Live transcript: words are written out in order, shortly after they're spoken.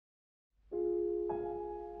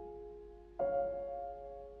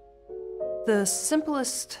The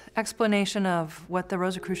simplest explanation of what the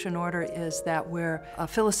Rosicrucian order is that we're a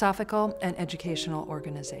philosophical and educational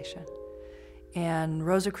organization. And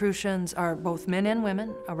Rosicrucians are both men and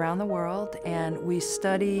women around the world, and we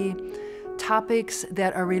study topics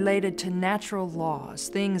that are related to natural laws,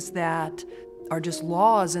 things that are just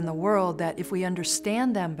laws in the world that if we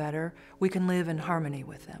understand them better, we can live in harmony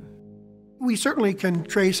with them. We certainly can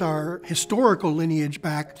trace our historical lineage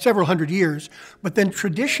back several hundred years, but then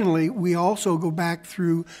traditionally we also go back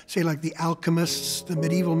through, say, like the alchemists, the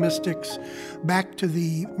medieval mystics, back to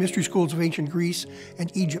the mystery schools of ancient Greece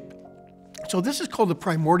and Egypt. So this is called the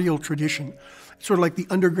primordial tradition, sort of like the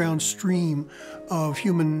underground stream of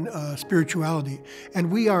human spirituality.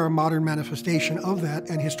 And we are a modern manifestation of that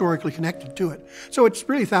and historically connected to it. So it's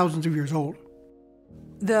really thousands of years old.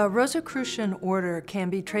 The Rosicrucian order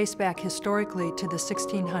can be traced back historically to the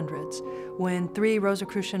 1600s, when 3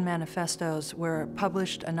 Rosicrucian manifestos were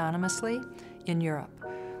published anonymously in Europe.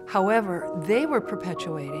 However, they were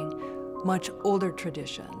perpetuating much older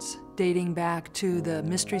traditions, dating back to the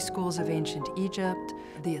mystery schools of ancient Egypt,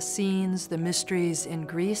 the Essenes, the mysteries in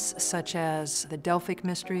Greece, such as the Delphic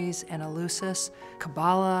mysteries and Eleusis,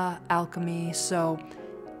 Kabbalah, alchemy. So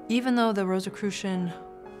even though the Rosicrucian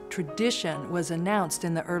tradition was announced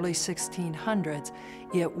in the early 1600s,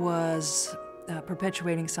 it was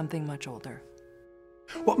perpetuating something much older.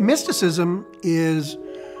 Well, mysticism is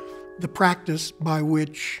the practice by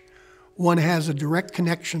which one has a direct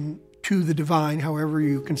connection to the divine, however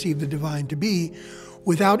you conceive the divine to be,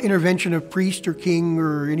 without intervention of priest or king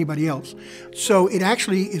or anybody else. So it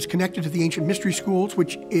actually is connected to the ancient mystery schools,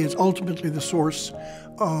 which is ultimately the source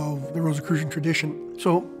of the Rosicrucian tradition.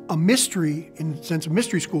 So a mystery, in the sense of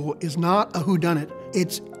mystery school, is not a whodunit.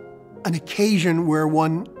 It's an occasion where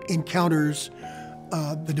one encounters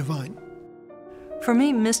the divine. For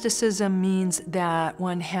me, mysticism means that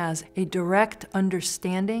one has a direct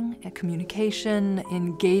understanding, a communication,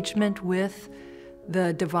 engagement with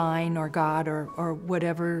the divine or God or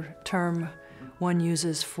whatever term one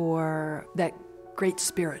uses for that great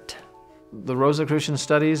spirit. The Rosicrucian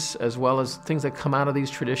studies, as well as things that come out of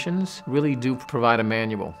these traditions, really do provide a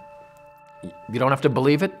manual. You don't have to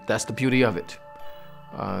believe it, that's the beauty of it.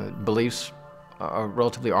 Beliefs are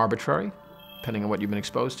relatively arbitrary, depending on what you've been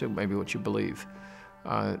exposed to, maybe what you believe.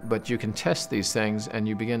 But you can test these things and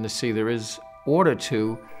you begin to see there is order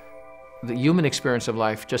to the human experience of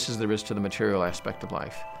life just as there is to the material aspect of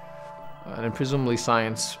life. And in presumably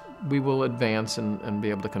science, we will advance and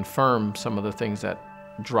be able to confirm some of the things that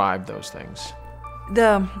drive those things.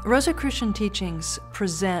 The Rosicrucian teachings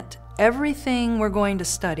present everything we're going to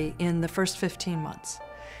study in the first 15 months.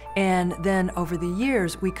 And then over the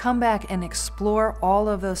years, we come back and explore all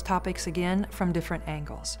of those topics again from different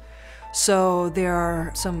angles. So there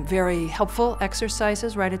are some very helpful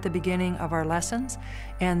exercises right at the beginning of our lessons,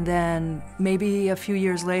 and then maybe a few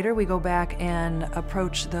years later we go back and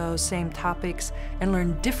approach those same topics and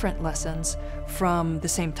learn different lessons from the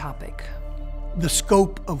same topic. The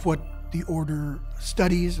scope of what the order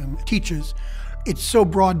studies and teaches, it's so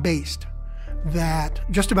broad-based that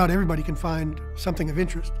just about everybody can find something of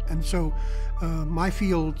interest. And so my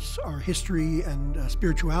fields are history and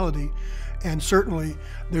spirituality, and certainly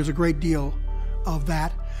there's a great deal of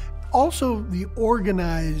that. Also, the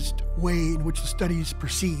organized way in which the studies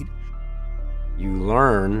proceed. You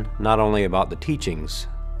learn not only about the teachings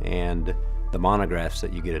and the monographs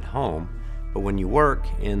that you get at home, but when you work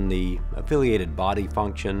in the affiliated body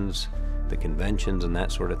functions, the conventions and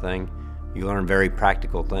that sort of thing, you learn very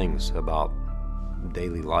practical things about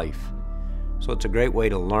daily life. So it's a great way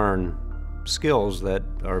to learn skills that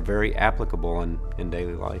are very applicable in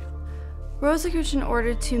daily life. Rosicrucian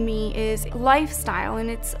order to me is a lifestyle, and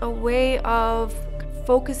it's a way of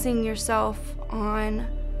focusing yourself on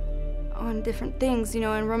different things, you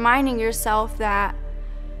know, and reminding yourself that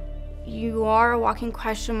you are a walking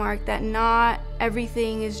question mark, that not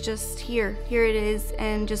everything is just here it is,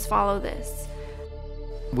 and just follow this.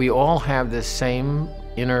 We all have this same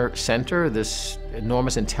inner center, this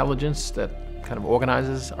enormous intelligence that kind of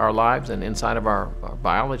organizes our lives and inside of our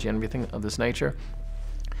biology and everything of this nature.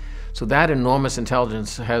 So that enormous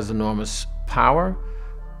intelligence has enormous power,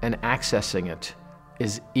 and accessing it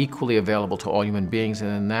is equally available to all human beings, and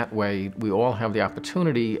in that way we all have the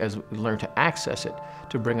opportunity, as we learn to access it,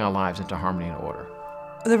 to bring our lives into harmony and order.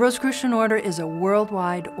 The Rosicrucian order is a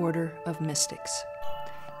worldwide order of mystics,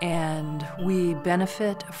 and we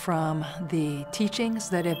benefit from the teachings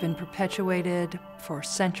that have been perpetuated for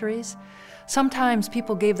centuries. Sometimes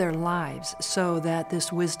people gave their lives so that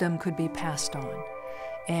this wisdom could be passed on.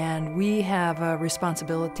 And we have a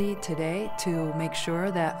responsibility today to make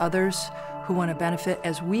sure that others who want to benefit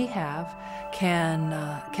as we have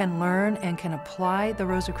can learn and can apply the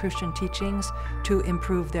Rosicrucian teachings to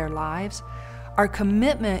improve their lives. Our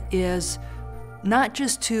commitment is not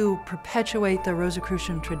just to perpetuate the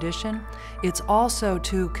Rosicrucian tradition, it's also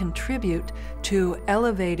to contribute to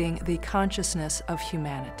elevating the consciousness of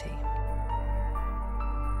humanity.